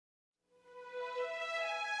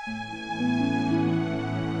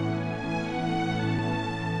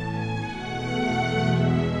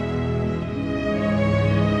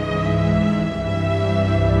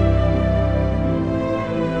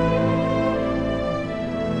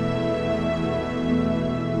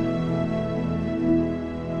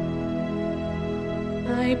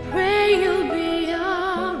I pray you'll be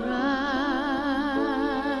alright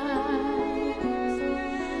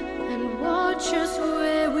and watch us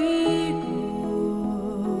where we go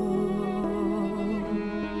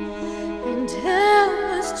and help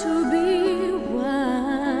us to be wise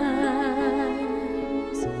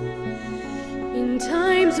in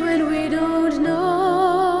times when we don't know.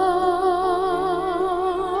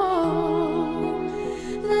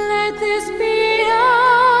 Let this be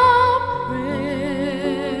our prayer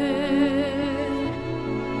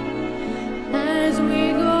as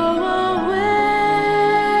we go away.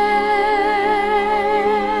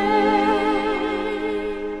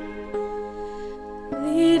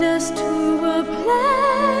 Lead us to a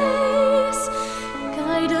place,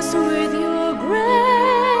 guide us with your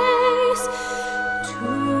grace, to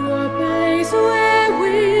a place where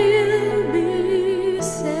we'll be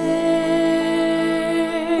safe.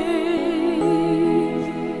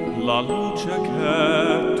 La luce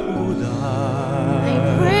che tu dai I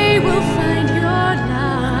pray we'll find your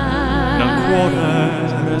light nel cuore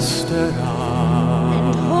resterà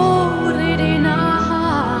and hold it in our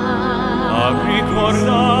heart. a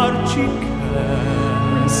ricordarci che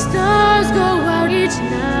When stars go out each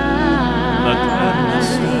l'eterna night,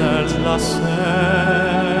 stella sei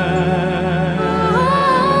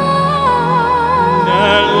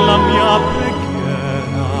nella mia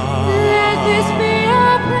preghiera. let this be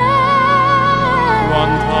our prayer.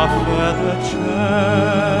 Quanta fede c'è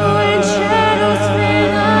When shadows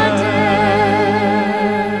fill the day,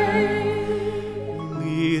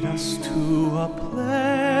 lead us to a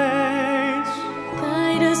place,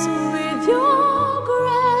 guide us with your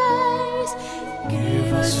grace, give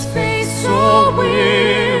us faith so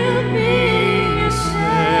we'll be safe.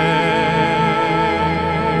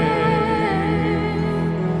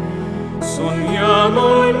 sogniamo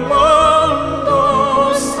un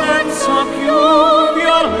mondo senza più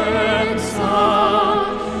violenza,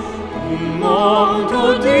 un mondo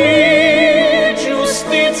di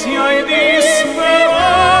giustizia e di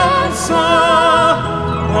speranza.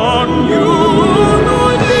 Ognuno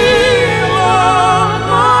dica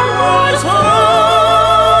a noi sarà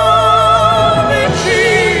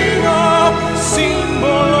vicino,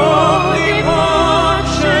 simbolo di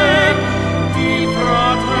pace, di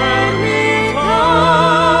fraternità.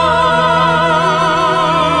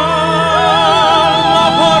 La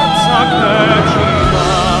forza che ci dà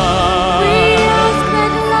We ask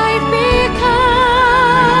that life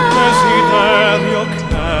become desiderio che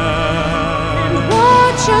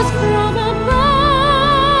watch us from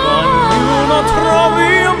ognuno above. trovi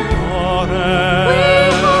We amore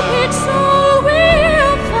hope it's all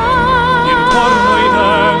we'll intorno ai find.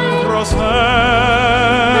 dentro sé.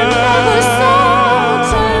 Another soul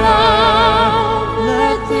to love.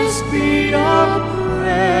 Let this be our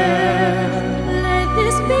prayer. Let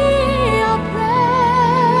this be our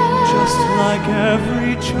prayer. Just like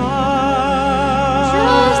every child,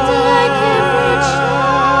 Just like every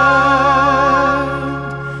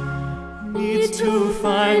child needs to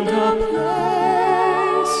find a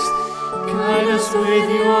place, guide us with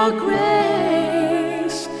your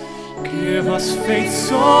grace, give us faith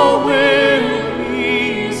so we'll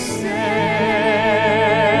be safe.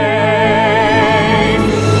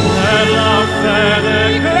 Nella fede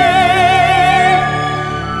che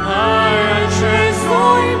hai acceso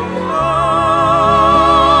in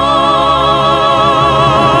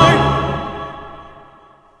noi,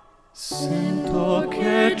 sento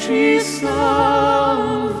che ci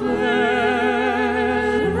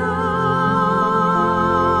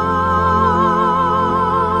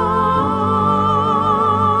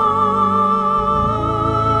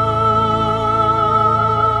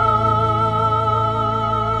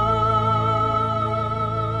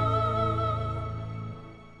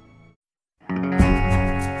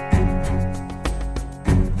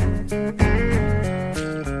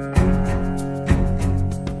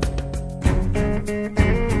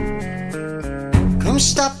Come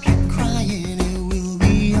stop your crying, it will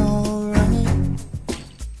be alright.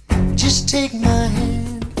 Just take my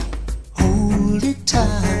hand, hold it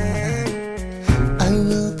tight. I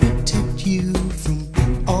will protect you from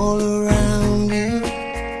all around you.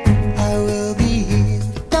 I will be here,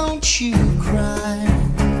 don't you cry.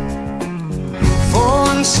 For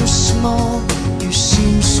I'm so small, you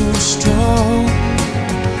seem so strong.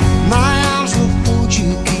 My arms will hold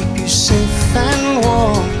you, keep you safe and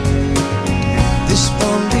warm.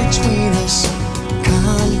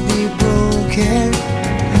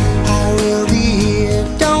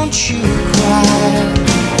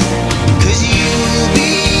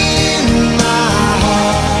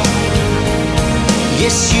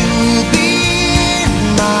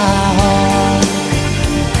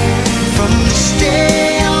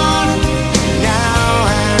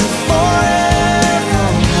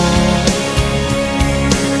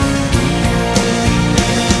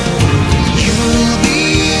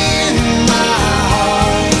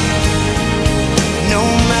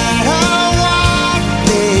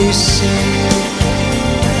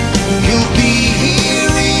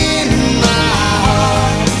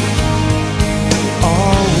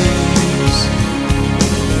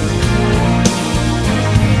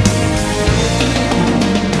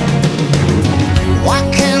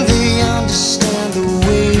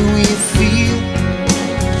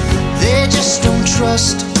 just don't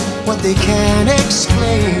trust what they can't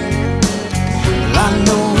explain. Well, I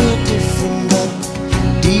know we're different, but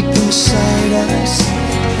deep inside us,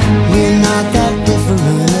 we're not that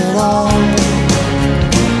different at all.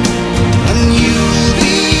 And you'll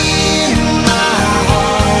be in my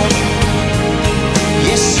heart.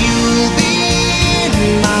 Yes, you'll be in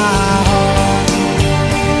my heart.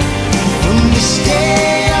 From this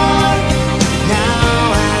day on, now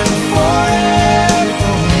and forevermore.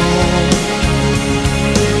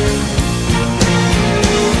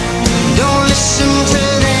 Don't listen to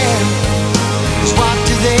them, 'cause what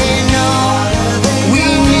do they know? We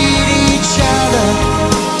need each other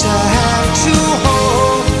to have to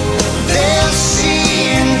hold. They'll see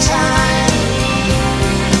in time,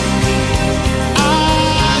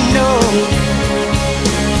 I know.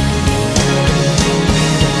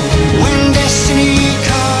 When destiny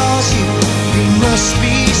calls you, you must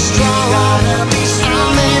be strong. I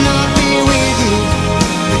may not be with you,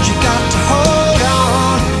 but you got to hold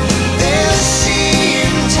on. They'll see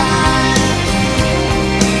in time,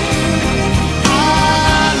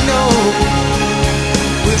 I know.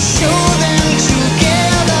 We'll show them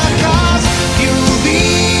together, 'cause you'll be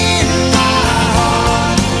in my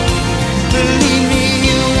heart. Believe me,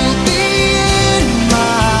 you'll be in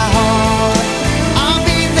my heart. I'll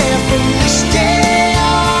be there from this day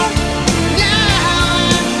on, now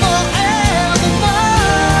and forevermore.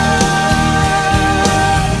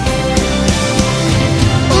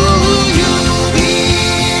 Ooh, you'll be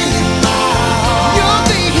in my heart. You'll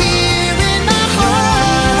be here in my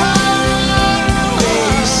heart.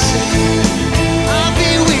 Always. I'll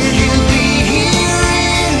be with you, be here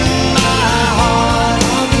in my heart.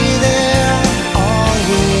 I'll be there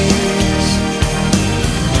always.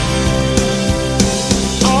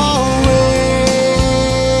 Always.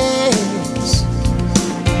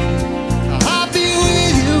 I'll be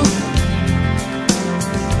with you.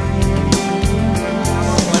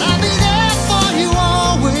 But I'll be there for you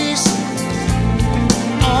always.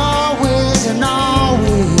 Always and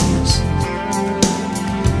always.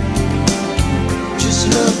 Just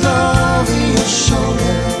look over your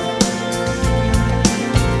shoulder.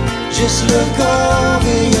 Just look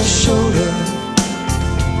over your shoulder.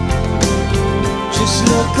 Just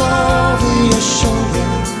look over your shoulder.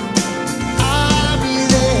 I'll be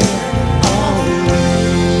there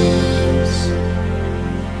always.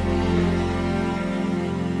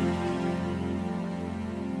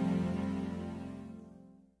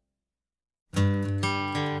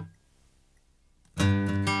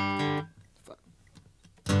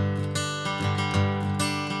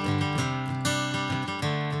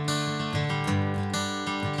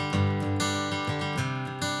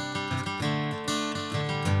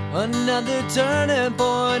 Another turning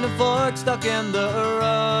point, a fork stuck in the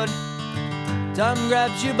road. Time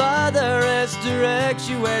grabs you by the wrist, directs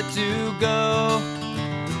you where to go.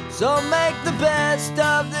 So make the best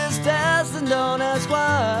of this test and don't ask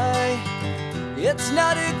why. It's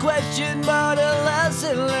not a question but a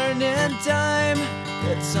lesson learned in time.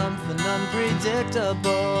 It's something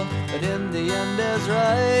unpredictable, but in the end is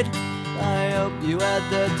right. I hope you had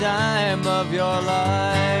the time of your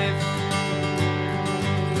life.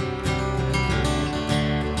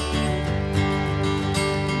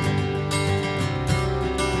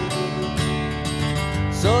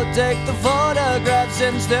 So take the photographs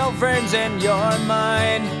and still frames in your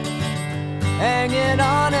mind, hanging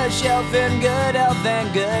on a shelf in good health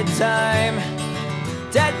and good time.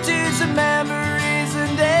 Tattoos of memories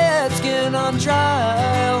and dead skin on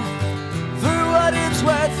trial. For what it's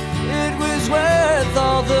worth, it was worth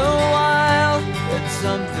all the while. It's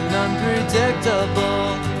something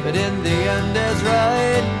unpredictable, but in the end is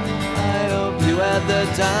right. I hope you had the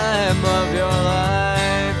time of your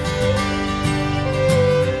life.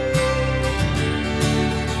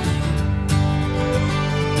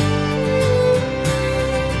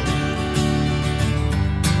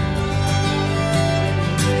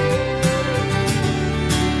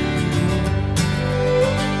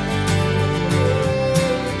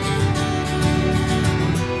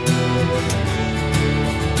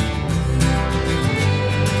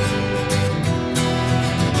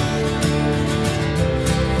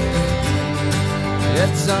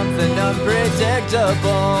 It's something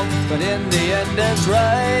unpredictable, but in the end it's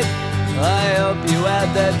right. I hope you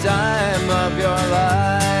had the time of your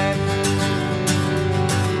life.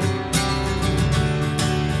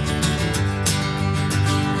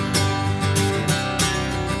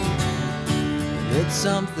 It's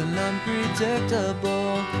something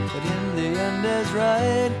unpredictable, but in the end is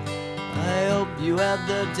right. I hope you had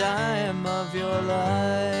the time of your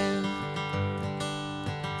life.